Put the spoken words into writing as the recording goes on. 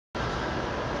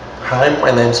Hi,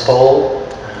 my name is Paul,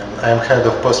 and I'm head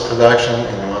of post-production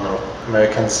in one of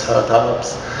American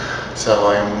startups. So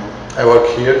I work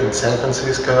here in San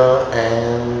Francisco,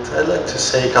 and I'd like to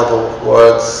say a couple of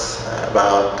words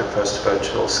about the first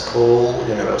virtual school,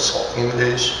 Universal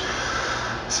English.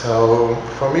 So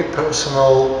for me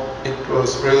personal, it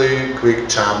was really quick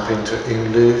jump into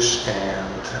English,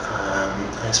 and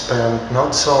I spent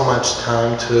not so much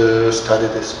time to study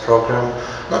this program,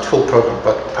 not full program,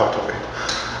 but part of it.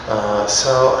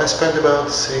 So I spent about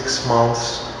 6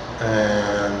 months,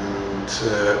 and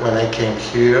when I came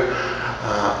here,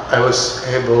 I was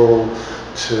able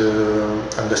to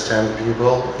understand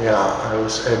people. Yeah, I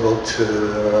was able to.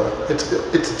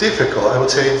 It's difficult. I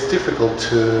would say it's difficult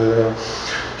to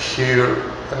hear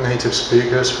native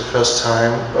speakers for the first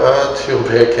time, but you'll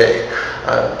be okay.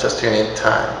 Just you need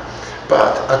time.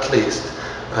 But at least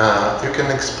you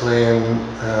can explain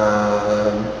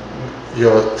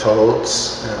your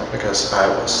thoughts, because I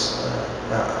was.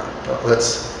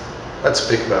 Let's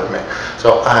speak about me.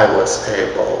 So I was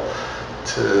able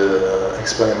to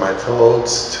explain my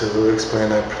thoughts, to explain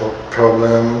my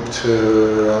problem,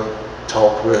 to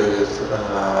talk with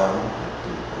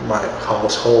my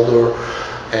householder,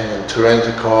 and to rent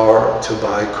a car, to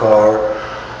buy a car,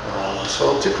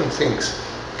 so different things.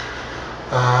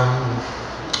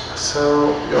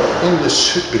 So your English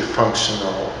should be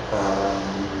functional,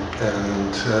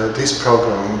 and this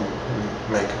program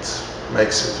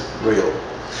makes it real.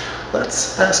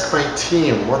 Let's ask my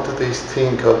team, what do they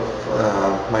think of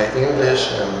my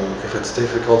English, and if it's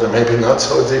difficult and maybe not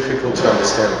so difficult to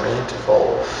understand me, to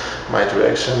follow my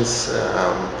directions.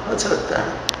 Let's ask them.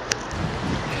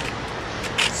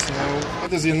 So,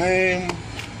 what is your name?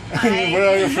 Where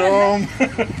are you from?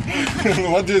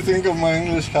 What do you think of my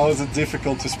English? How is it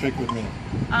difficult to speak with me?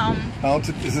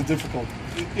 Is it difficult?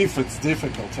 If it's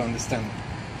difficult to understand.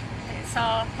 So,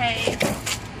 hey.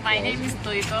 My name is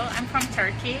Duygu. I'm from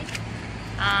Turkey.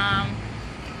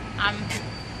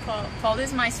 Paul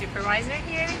is my supervisor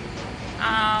here.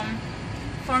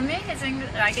 For me, his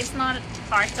English, it's not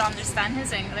hard to understand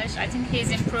his English. I think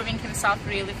he's improving himself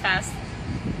really fast.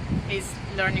 He's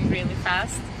learning really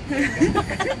fast.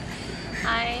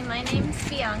 Hi, my name is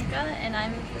Bianca, and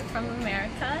I'm from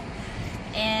America.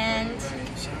 And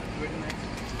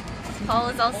Paul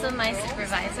is also my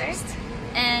supervisor.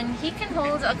 And he can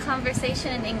hold a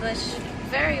conversation in English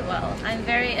very well. I'm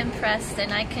very impressed,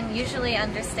 and I can usually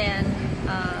understand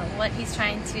what he's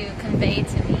trying to convey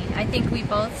to me. I think we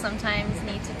both sometimes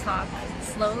need to talk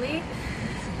slowly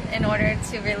in order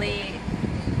to really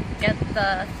get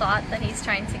the thought that he's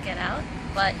trying to get out.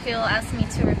 But he'll ask me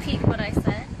to repeat what I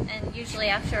said, and usually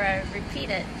after I repeat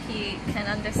it, he can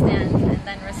understand and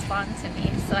then respond to me.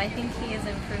 So I think he is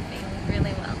improving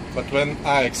really well. But when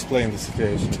I explain the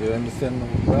situation, do you understand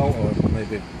well, or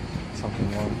maybe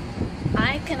something wrong?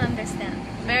 I can understand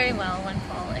very well when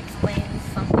Paul explains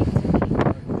something to me.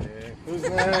 Okay. Who's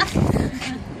next?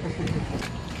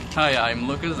 Hi, I'm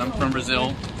Lucas. I'm from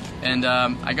Brazil, and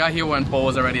I got here when Paul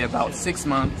was already about 6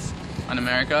 months in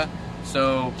America.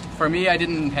 So for me, I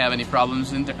didn't have any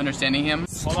problems in understanding him.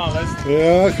 Hold on, let's...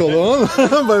 Yeah, hold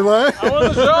on. Bye-bye. I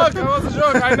was a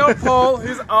joke. I know Paul.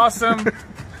 He's awesome.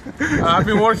 I've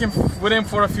been working with him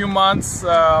for a few months,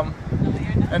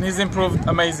 and he's improved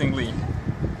amazingly.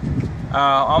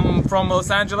 I'm from Los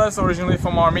Angeles, originally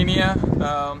from Armenia.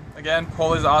 Again,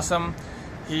 Paul is awesome.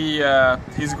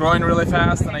 He's growing really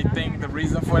fast, and I think the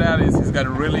reason for that is he's got a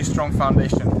really strong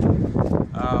foundation.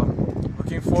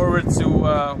 Looking forward to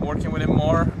working with him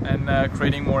more and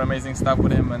creating more amazing stuff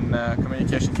with him, and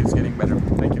communication keeps getting better.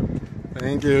 Thank you.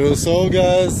 Thank you. So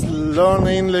guys, learn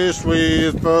English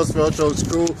with First Virtual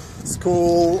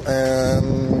School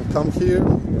and come here,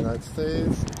 United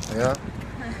States. Yeah.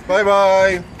 Bye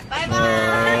bye. Bye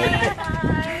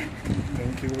bye.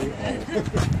 Thank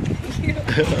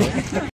you.